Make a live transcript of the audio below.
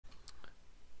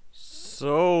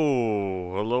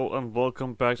So, hello and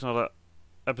welcome back to another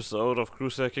episode of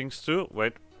Crusader Kings 2.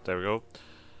 Wait, there we go.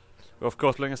 We're of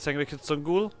course playing as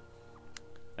Ghoul.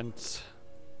 And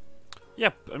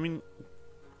yep, I mean,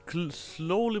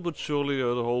 slowly but surely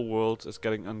the whole world is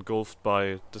getting engulfed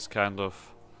by this kind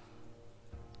of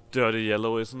dirty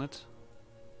yellow, isn't it?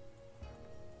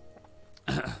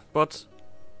 But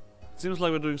it seems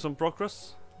like we're doing some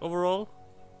progress overall.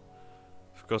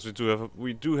 Because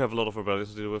we do have a lot of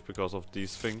rebellions to deal with because of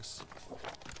these things.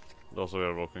 And also we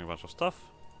are working a bunch of stuff,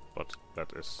 but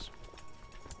that is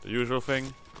the usual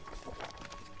thing.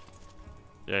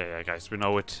 Yeah, guys, we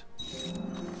know it.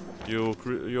 You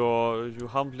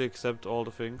humbly accept all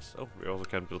the things. Oh, we also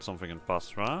can build something in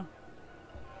Basra.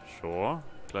 Sure,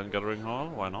 Clan Gathering Hall.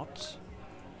 Why not?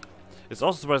 It's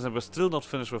also surprising that we're still not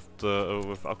finished with the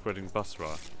with upgrading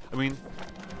Basra. I mean,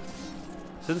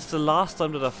 since the last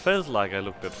time that I felt like I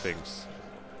looked at things,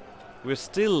 we're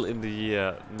still in the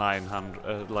year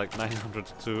 900, like 900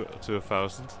 to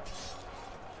 1000,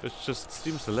 which just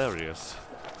seems hilarious.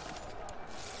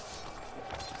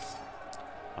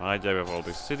 Alright, yeah, we have all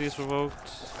these cities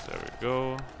revoked. There we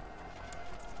go.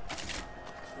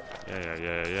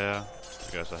 Yeah.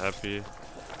 You guys are happy.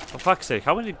 For fuck's sake,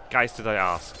 how many guys did I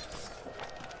ask?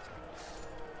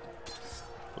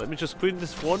 Let me just win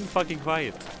this one fucking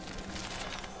fight.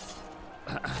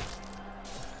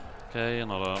 Okay,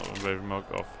 another wave mug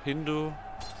of Hindu.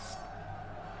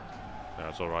 Yeah,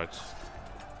 it's alright.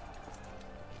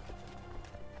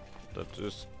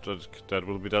 That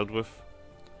will be dealt with.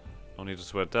 No need to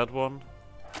sweat that one.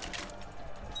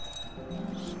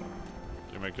 So,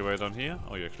 you make your way down here.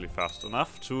 Oh, you're actually fast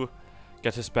enough to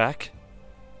get his back.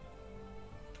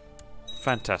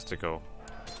 Fantastico.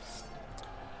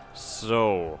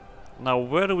 So, now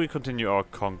where do we continue our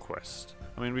conquest?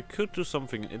 I mean, we could do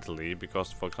something in Italy,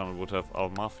 because, for example, we would have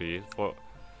Almaty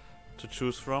to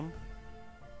choose from.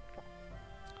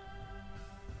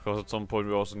 Because at some point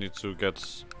we also need to get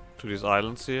to these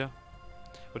islands here.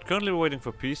 But currently we're waiting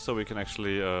for peace, so we can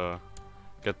actually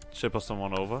ship us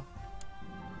someone over.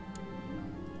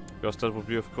 Because that would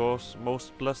be, of course,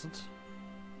 most pleasant.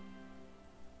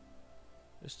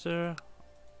 Is there...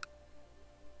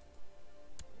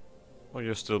 Oh,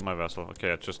 you're still my vassal.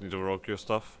 Okay, I just need to rogue your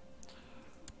stuff.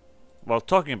 Well,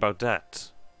 talking about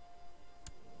that.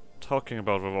 Talking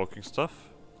about revoking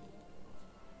stuff.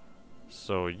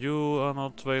 So, you are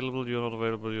not available, you're not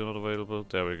available, you're not available.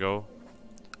 There we go.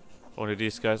 Only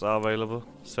these guys are available,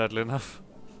 sadly enough.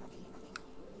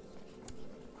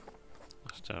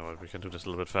 We can do this a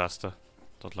little bit faster.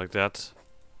 Not like that.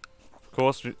 Of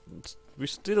course, we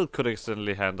still could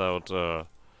accidentally hand out a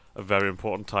very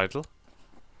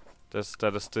there's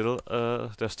still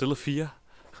a fear.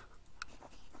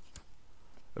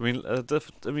 I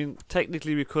mean,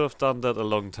 technically we could have done that a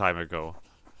long time ago,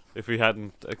 if we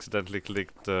hadn't accidentally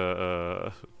clicked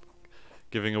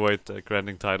giving away the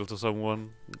granting title to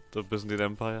someone, the Byzantine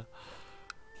Empire.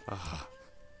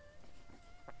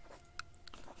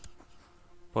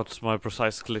 But my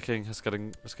precise clicking is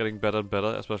getting better and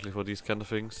better, especially for these kind of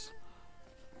things.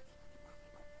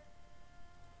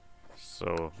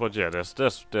 So, but yeah,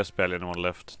 there's barely anyone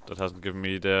left that hasn't given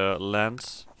me their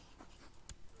lands.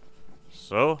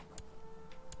 So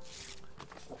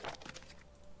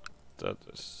that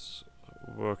is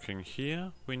working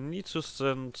here. We need to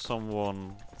send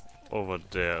someone over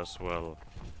there as well,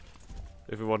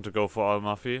 if we want to go for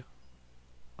Amalfi.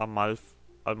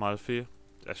 Amalfi.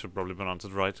 I should probably pronounce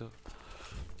it right.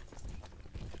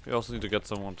 We also need to get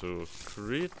someone to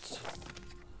Crete.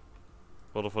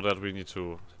 But for that we need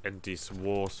to end these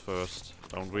wars first,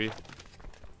 don't we?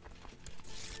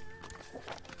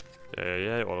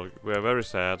 Yeah, well, we're very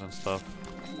sad and stuff.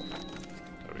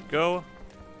 There we go.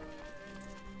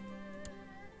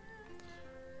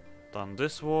 Done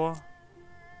this war.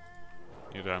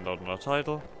 Need to hand out another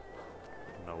title.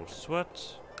 No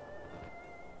sweat.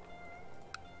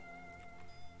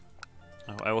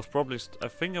 I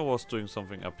think I was doing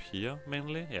something up here,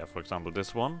 mainly. Yeah, for example,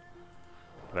 this one.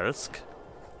 Velsk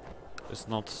is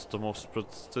not the most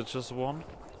prestigious one.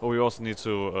 Oh, we also need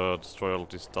to destroy all of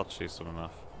these duchies soon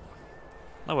enough.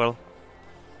 Oh well.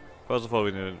 First of all,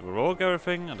 we need to revoke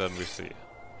everything, and then we see.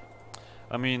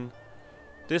 I mean,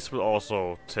 this will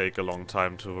also take a long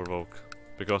time to revoke,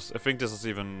 because I think this is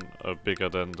even bigger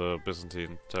than the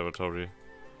Byzantine territory.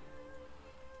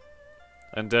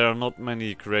 And there are not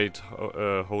many great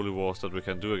holy wars that we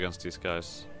can do against these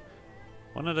guys.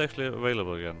 When are they actually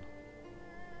available again?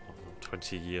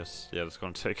 20 years. Yeah, that's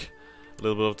gonna take a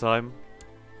little bit of time.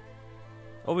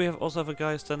 Oh, we also have a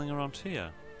guy standing around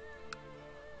here.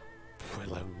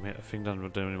 Well, I think then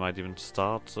we might even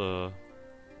start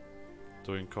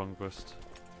doing conquest.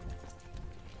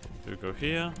 You go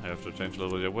here. I have to change a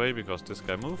little bit your way because this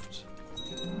guy moved.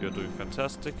 You're doing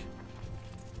fantastic.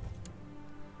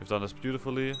 We've done this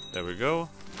beautifully. There we go.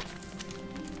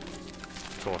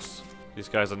 Of course, these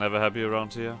guys are never happy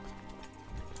around here.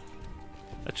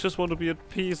 I just want to be at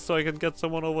peace so I can get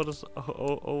someone over this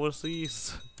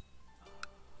overseas.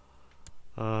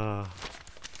 I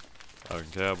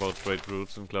don't care about trade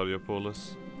routes in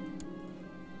Claudiopolis.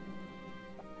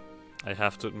 I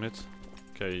have to admit.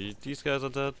 Okay, these guys are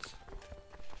dead.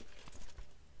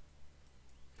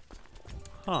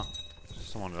 Huh.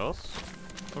 Someone else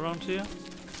around here?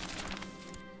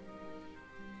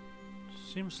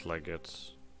 Seems like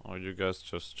it. Oh, you guys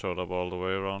just showed up all the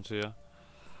way around here.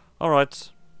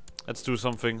 Alright. Let's do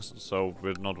some things so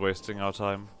we're not wasting our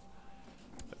time.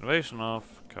 Invasion of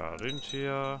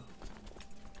Carinthia.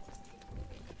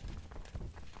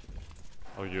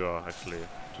 Oh, you are actually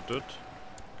too good.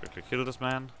 Quickly kill this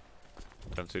man.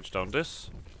 Then siege down this.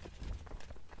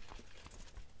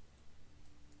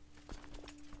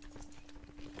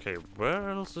 Okay, where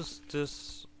else is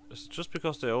this? Is it just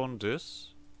because they own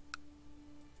this?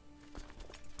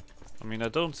 I mean, I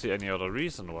don't see any other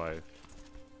reason why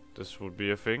this would be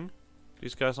a thing.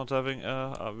 These guys not having,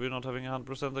 we're not having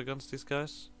 100% against these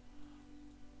guys.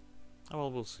 Oh,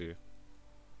 well, we'll see.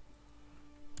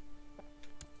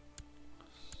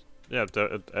 Yeah,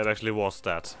 it actually was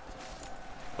that.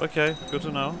 Okay, good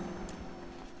to know.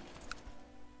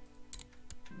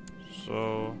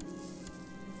 So...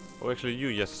 Oh, actually you,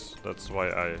 yes. That's why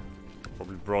I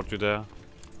probably brought you there.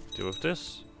 Deal with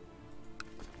this.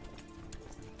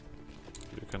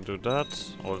 You can do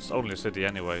that. Oh, it's only a city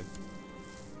anyway.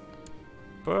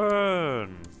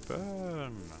 Burn!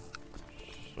 Burn!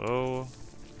 So...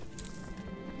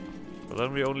 But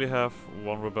then we only have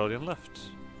one rebellion left.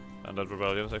 And that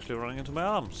rebellion is actually running into my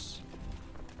arms.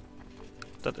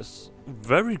 That is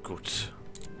very good.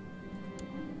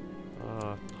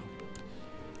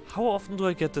 How often do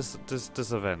I get this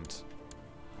event?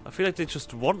 I feel like they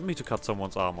just want me to cut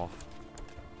someone's arm off.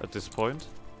 At this point.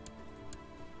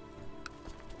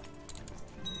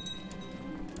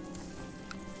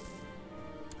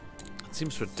 It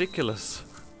seems ridiculous.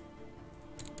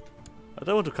 I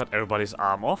don't want to cut everybody's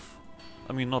arm off.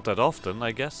 I mean, not that often,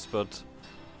 I guess, but...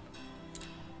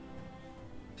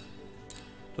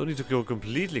 Don't need to go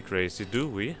completely crazy, do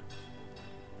we?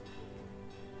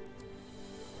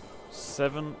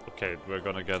 7. Okay, we're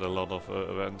gonna get a lot of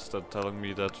events that telling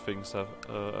me that things have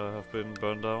been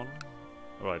burned down.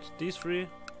 Right, these 3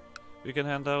 we can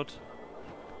hand out.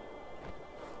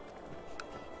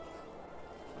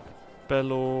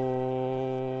 Bello.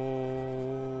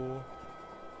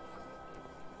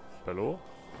 Bello?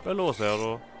 Bello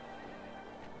zero.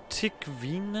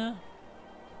 Tikvine?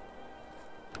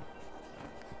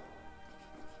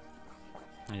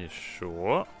 Yeah,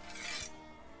 sure.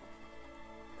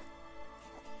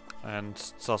 And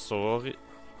Sassori.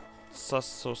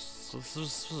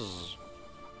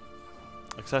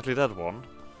 Exactly that one.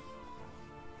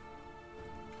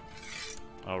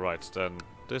 Alright, then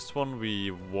this one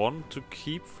we want to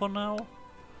keep for now.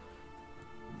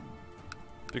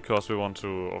 Because we want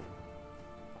to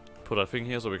put a thing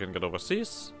here so we can get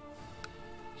overseas.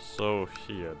 So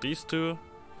here, these 2.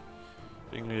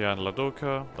 Inglia and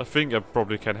Ladoka. I think I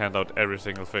probably can hand out every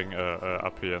single thing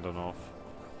up here in the north.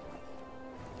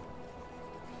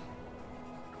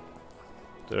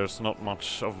 There's not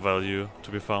much of value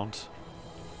to be found.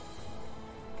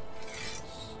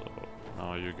 So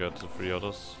now you get the 3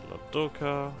 others.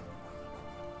 Ladoka.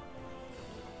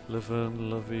 Live in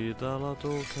la vida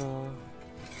Ladoka.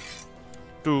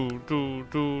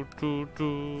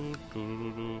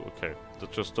 Okay,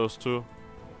 that's just those 2.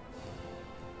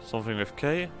 Something with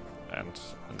K and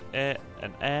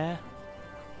an air.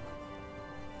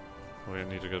 We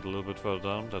need to get a little bit further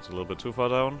down. That's a little bit too far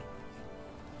down.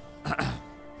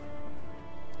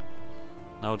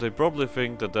 Now they probably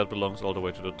think that that belongs all the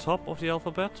way to the top of the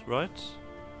alphabet, right?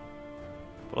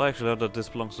 But I actually heard that this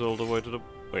belongs all the way to the...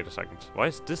 Wait a second. Why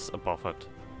is this above it?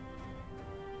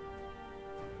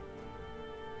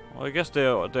 Well, I guess they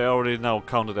already now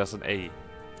counted as an A.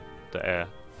 The air.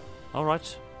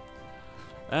 Alright.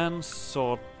 And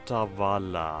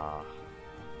Sotavala.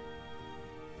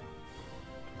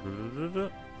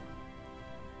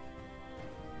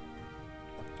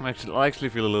 I actually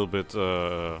feel a little bit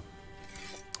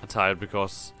tired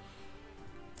because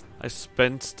I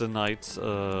spent the night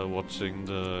watching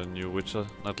the new Witcher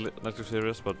Netflix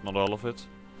series, but not all of it.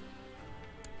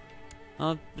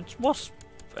 It was,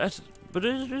 but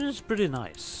it is pretty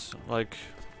nice. Like,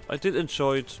 I did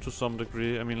enjoy it to some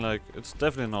degree. I mean, like, it's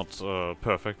definitely not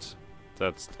perfect.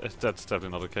 That's definitely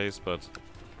not the case, but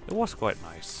it was quite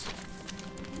nice.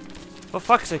 For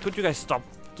fuck's sake, could you guys stop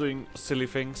doing silly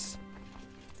things?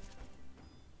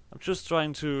 I'm just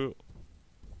trying to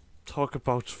talk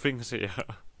about things here.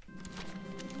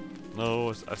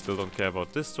 No, I still don't care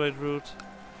about this trade route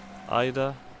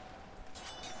either.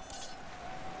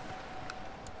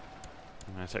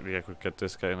 Technically I could get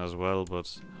this guy in as well, but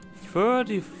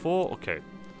 34. Okay,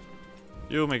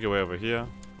 you make your way over here.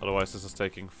 Otherwise, this is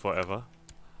taking forever.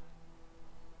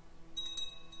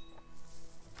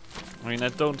 I mean, I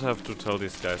don't have to tell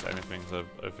these guys anything.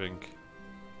 I think.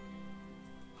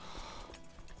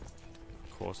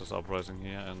 Of course, there's uprising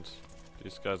here, and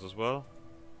these guys as well.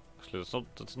 Actually,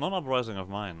 it's not uprising of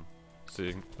mine.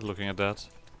 Looking at that.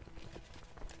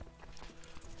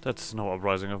 That's no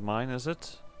uprising of mine, is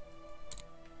it?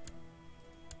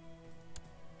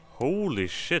 Holy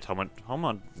shit! How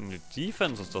many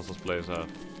defenses does this place have?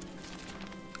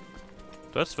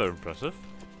 That's very impressive.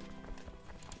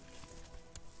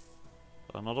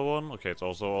 Another one? Okay, it's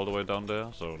also all the way down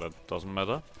there, so that doesn't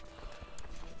matter.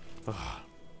 But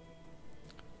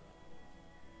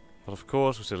of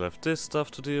course, we still have this stuff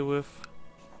to deal with.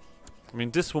 I mean,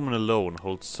 this woman alone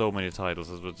holds so many titles,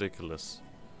 it's ridiculous.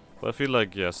 But I feel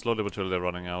like, yeah, slowly but surely they're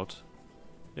running out.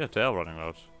 Yeah, they are running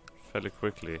out. Fairly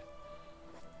quickly.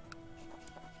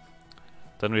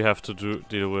 Then we have to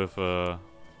deal with that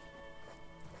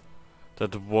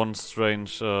one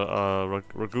strange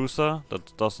Ragusa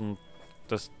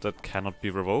that cannot be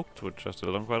revoked, which I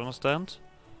still don't quite understand.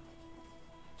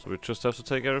 So we just have to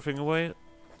take everything away,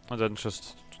 and then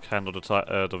just handle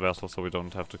the vessel, so we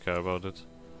don't have to care about it.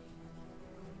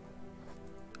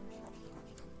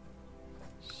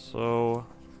 So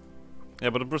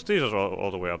yeah, but the prestige is all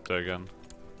the way up there again.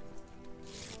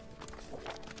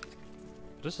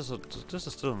 This is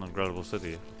still an incredible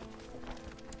city.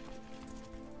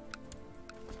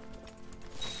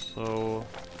 So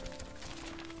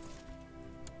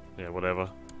yeah, whatever.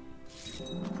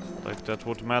 Like that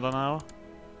would matter now.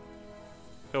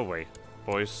 Go away,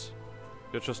 boys.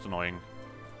 You're just annoying.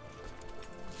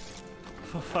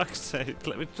 For fuck's sake,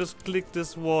 let me just click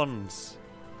this once.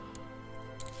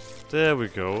 There we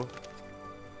go.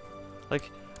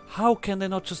 Like, how can they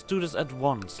not just do this at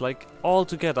once? Like, all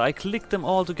together. I clicked them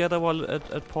all together while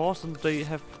at pause, and they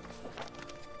have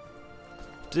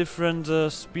different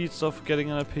speeds of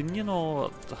getting an opinion,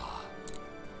 or...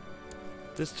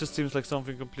 This just seems like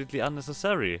something completely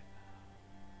unnecessary.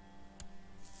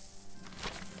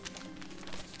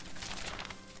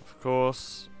 Of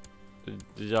course, the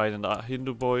Jain and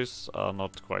Hindu boys are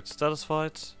not quite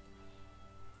satisfied.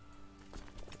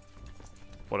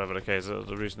 Whatever the case,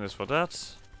 the reason is for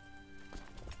that.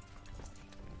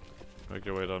 Make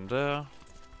your way down there.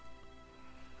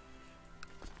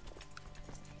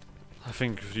 I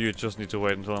think you just need to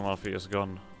wait until Amalfi is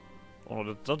gone. Oh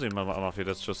no, that's not even Amalfi,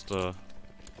 that's just a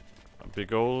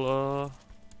big old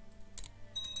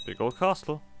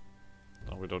castle.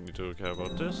 No, we don't need to care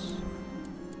about this.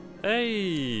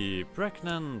 Hey,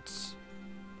 pregnant!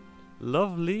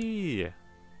 Lovely!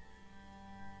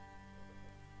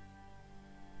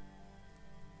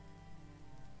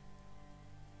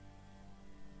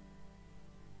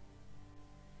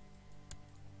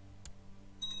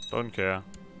 Don't care.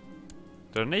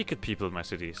 There are naked people in my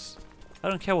cities. I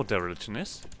don't care what their religion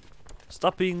is.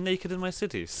 Stop being naked in my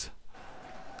cities.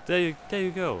 There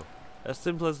you go. As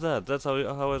simple as that. That's how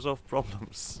I solve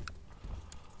problems.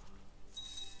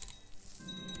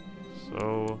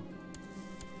 So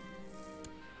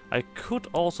I could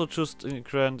also just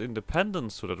grant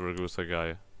independence to that Ragusa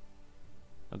guy.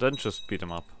 And then just beat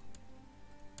him up.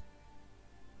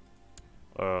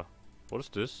 What is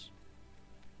this?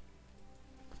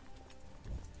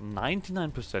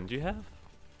 99% you have?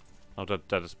 Oh,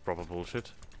 that is proper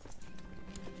bullshit.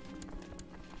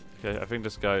 Okay, I think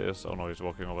this guy is... Oh no, he's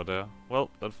walking over there.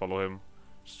 Well, then follow him.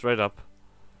 Straight up.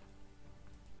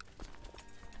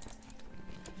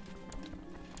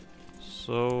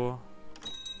 So...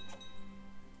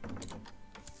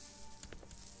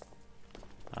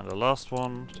 And the last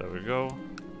one. There we go.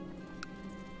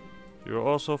 You're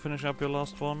also finishing up your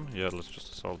last one? Yeah, let's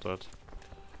just assault that.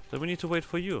 Then we need to wait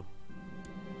for you.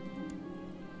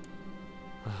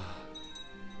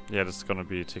 Yeah, this is gonna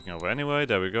be taking over anyway.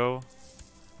 There we go.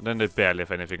 And then they barely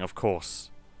have anything, of course.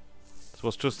 It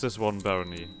was just this one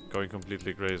barony going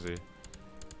completely crazy.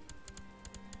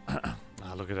 Ah,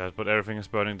 look at that. But everything is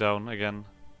burning down again.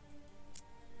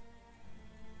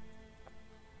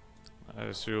 I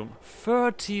assume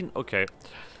 13. Okay.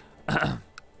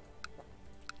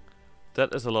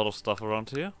 That is a lot of stuff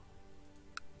around here.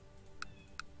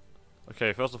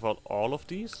 Okay, first of all of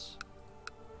these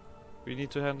we need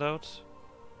to hand out.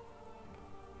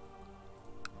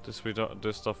 This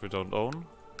stuff we don't own.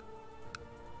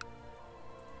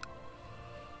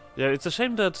 Yeah, it's a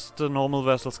shame that the normal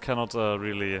vessels cannot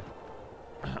really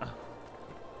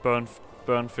burn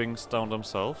things down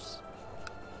themselves.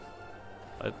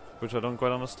 Which I don't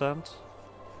quite understand,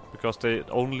 because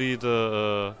only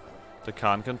the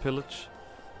Khan can pillage,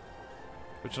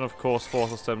 which then of course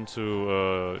forces them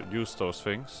to use those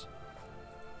things.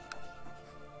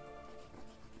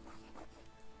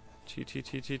 T.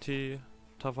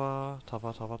 Tava.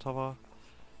 Tavastia.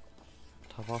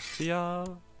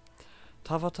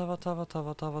 Tavastia.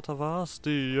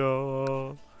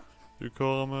 You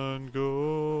come and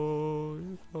go.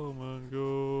 You come and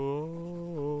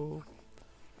go.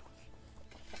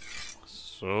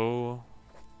 So.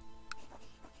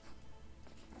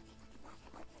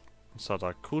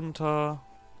 Sadakunta.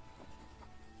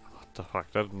 What the fuck?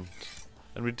 That didn't.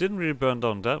 And we didn't really burn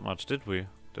down that much, did we?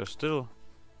 There's still.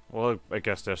 Well, I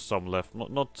guess there's some left.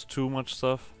 Not too much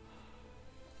stuff.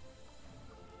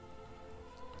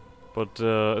 But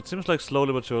it seems like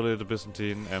slowly but surely the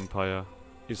Byzantine Empire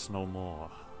is no more.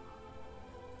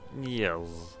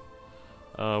 Yes.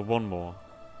 One more.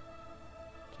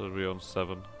 So we're on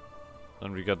 7.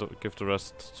 And we give the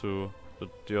rest to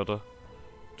the other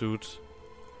dude.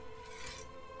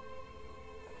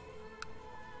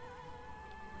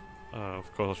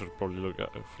 Of course, I should probably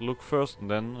look first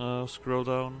and then scroll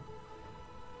down.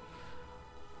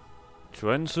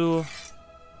 Chuenzu.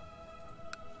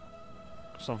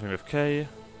 Something with K.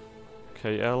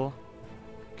 KL.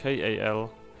 KAL.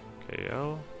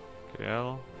 KL.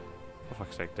 KL. For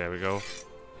fuck's sake, there we go.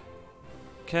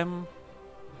 Chem.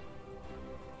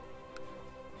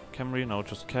 Camry, no,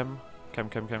 just Chem. Chem.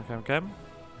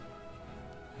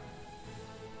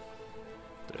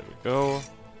 There we go.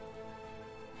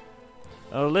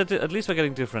 At least we're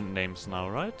getting different names now,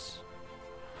 right?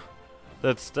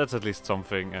 That's at least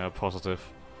something positive.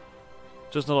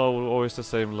 Just not always the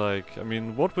same, like... I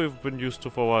mean, what we've been used to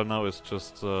for a while now is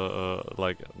just,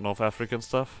 like, North African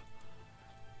stuff.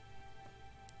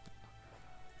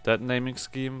 That naming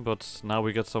scheme, but now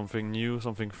we get something new,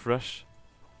 something fresh.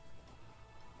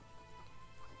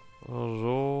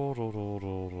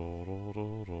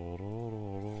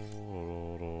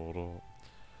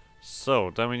 So,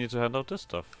 then we need to hand out this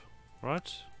stuff,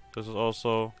 right? This is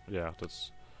also... yeah,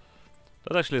 that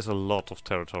actually is a lot of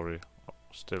territory,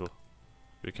 still.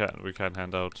 We can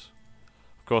hand out.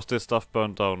 Of course, this stuff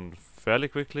burned down fairly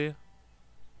quickly.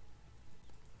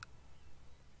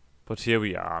 But here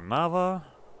we are, Nava.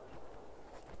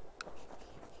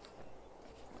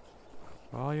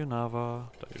 Where are you,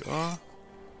 Nava? There you are.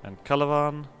 And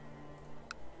Calavan.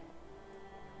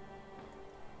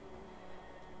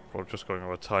 We're just going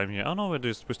over time here. Oh no,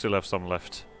 we still have some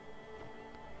left.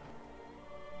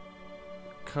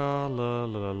 There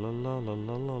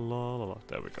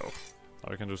we go. Now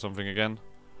we can do something again.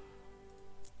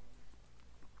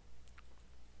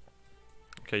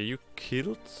 Okay, you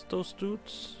killed those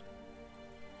dudes?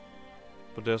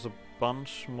 But there's a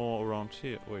bunch more around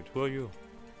here. Wait, who are you?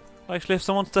 I actually have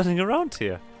someone standing around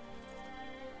here.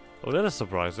 Oh, that is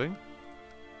surprising.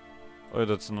 Oh,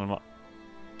 that's an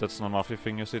unlucky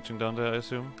thing you're sitting down there, I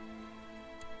assume.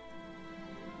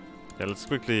 Yeah, let's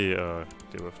quickly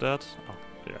deal with that. Oh,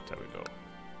 yeah, there we go.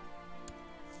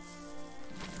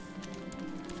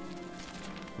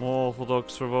 More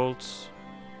Orthodox revolts.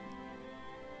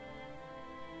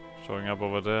 Showing up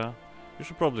over there. You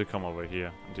should probably come over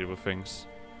here and deal with things.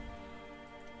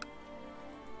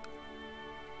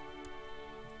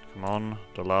 Come on,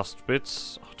 the last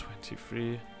bits. Oh,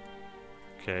 23.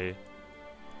 Okay.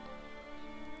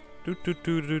 Of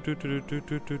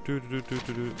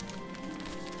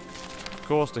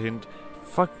course, the hint.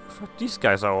 Fuck, these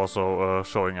guys are also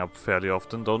showing up fairly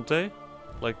often, don't they?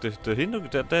 Like the Hindu,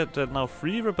 there are now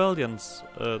 3 rebellions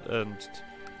and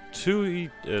 2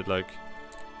 like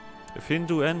if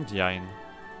Hindu and Jain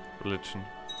religion.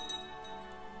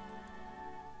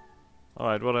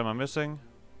 Alright, what am I missing?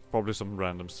 Probably some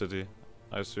random city,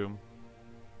 I assume.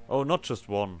 Oh, not just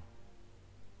one.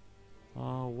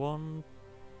 One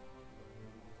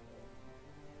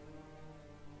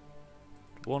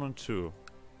and 2.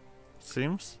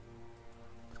 Seems.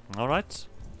 Alright,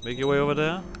 make your way over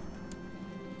there.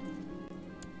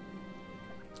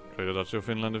 Greater Duchy of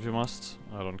Finland if you must.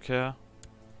 I don't care.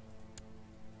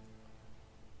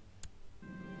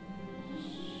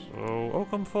 So, oh,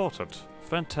 comforted.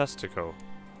 Fantastico.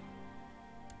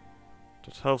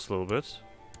 That helps a little bit.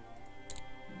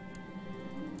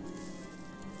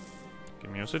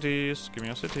 Give me your cities, give me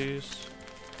your cities.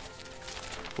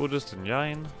 Buddhist in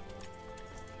Jain.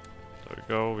 There we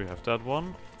go, we have that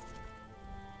one.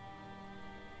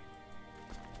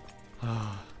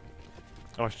 Oh,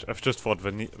 I've just thought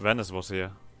Venice was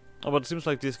here. Oh, but it seems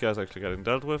like these guys are actually getting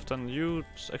dealt with. Then you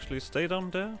actually stay down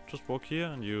there, just walk here,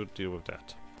 and you deal with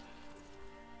that.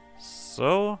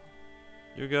 So,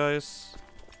 you guys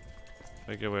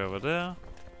make your way over there.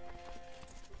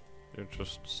 You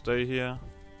just stay here.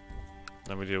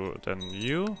 Then we deal with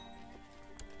you.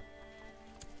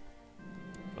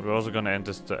 But we're also gonna end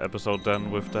the episode then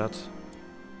with that.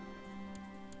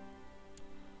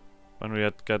 When we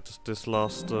get this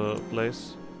last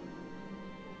place.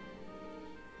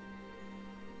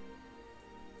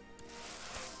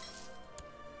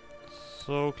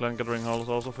 So, Clan Gathering Hall is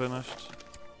also finished.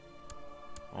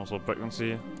 Also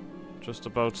pregnancy, just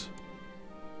about.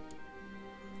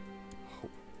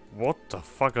 What the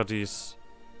fuck are these?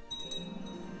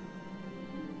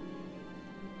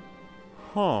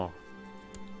 Huh.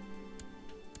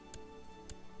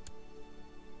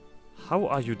 How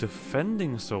are you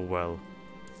defending so well?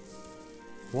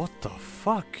 What the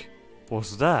fuck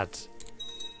was that?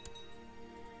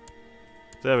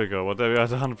 There we go, well, there we are at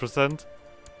 100%.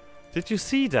 Did you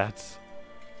see that?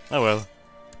 Oh well.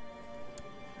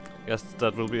 Guess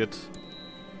that will be it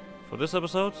for this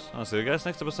episode. I'll see you guys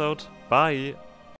next episode. Bye!